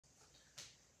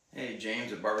Hey,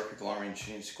 James at Barbourcreek Long Range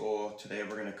Shooting School. Today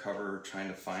we're going to cover trying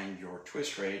to find your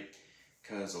twist rate,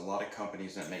 because a lot of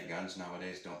companies that make guns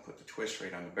nowadays don't put the twist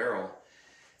rate on the barrel.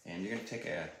 And you're going to take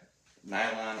a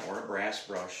nylon or a brass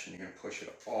brush and you're going to push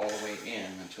it all the way in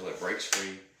until it breaks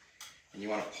free, and you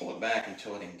want to pull it back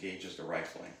until it engages the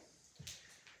rifling.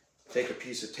 Take a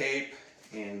piece of tape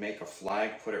and make a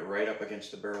flag, put it right up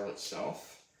against the barrel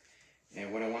itself.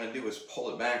 And what I want to do is pull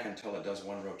it back until it does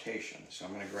one rotation. So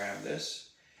I'm going to grab this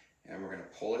and we're going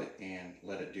to pull it and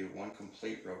let it do one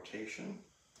complete rotation.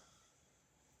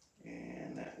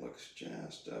 And that looks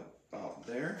just about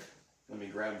there. Let me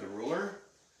grab the ruler.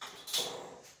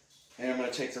 And I'm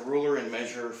going to take the ruler and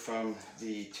measure from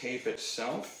the tape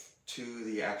itself to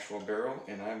the actual barrel,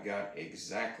 and I've got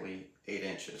exactly 8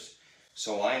 inches.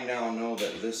 So I now know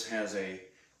that this has a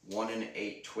 1 in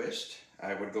 8 twist.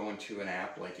 I would go into an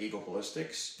app like Eagle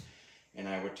Ballistics and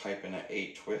I would type in an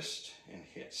 8 twist and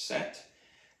hit set.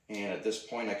 And at this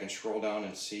point I can scroll down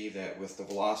and see that with the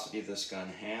velocity this gun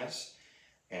has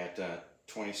at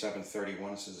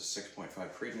 2731, this is a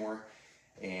 6.5 Creedmoor,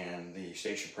 and the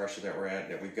station pressure that we're at,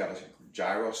 that we've got a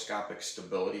gyroscopic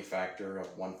stability factor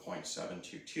of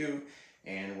 1.722,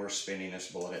 and we're spinning this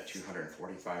bullet at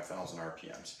 245,000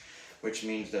 RPMs, which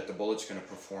means that the bullet's going to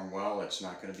perform well, it's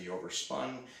not going to be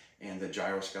overspun, and the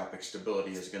gyroscopic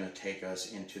stability is going to take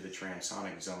us into the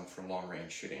transonic zone for long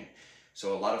range shooting.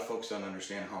 So a lot of folks don't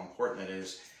understand how important it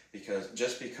is, because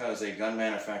just because a gun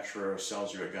manufacturer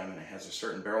sells you a gun and it has a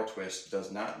certain barrel twist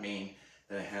does not mean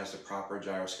that it has the proper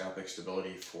gyroscopic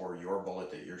stability for your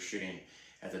bullet that you're shooting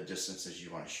at the distances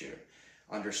you want to shoot.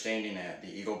 Understanding that,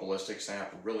 the Eagle Ballistics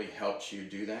app really helps you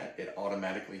do that. It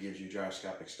automatically gives you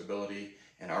gyroscopic stability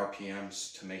and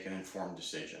RPMs to make an informed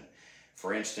decision.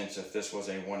 For instance, if this was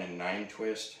a 1 in 9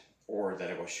 twist, or that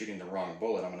it was shooting the wrong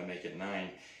bullet, I'm going to make it 9,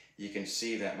 you can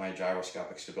see that my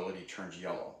gyroscopic stability turns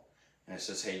yellow. And it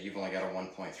says, hey, you've only got a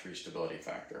 1.3 stability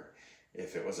factor.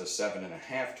 If it was a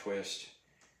 7.5 twist,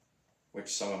 which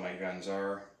some of my guns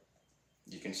are,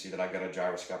 you can see that I've got a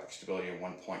gyroscopic stability of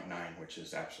 1.9, which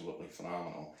is absolutely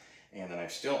phenomenal. And then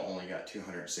I've still only got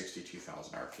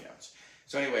 262,000 RPMs.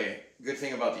 So anyway, good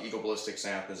thing about the Eagle Ballistics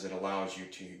app is it allows you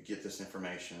to get this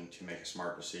information to make a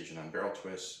smart decision on barrel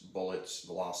twists, bullets,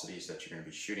 velocities that you're going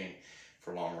to be shooting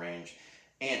for long range.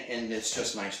 And it's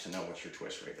just nice to know what your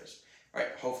twist rate is. All right,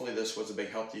 hopefully this was a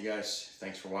big help to you guys.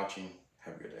 Thanks for watching.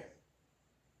 Have a good day.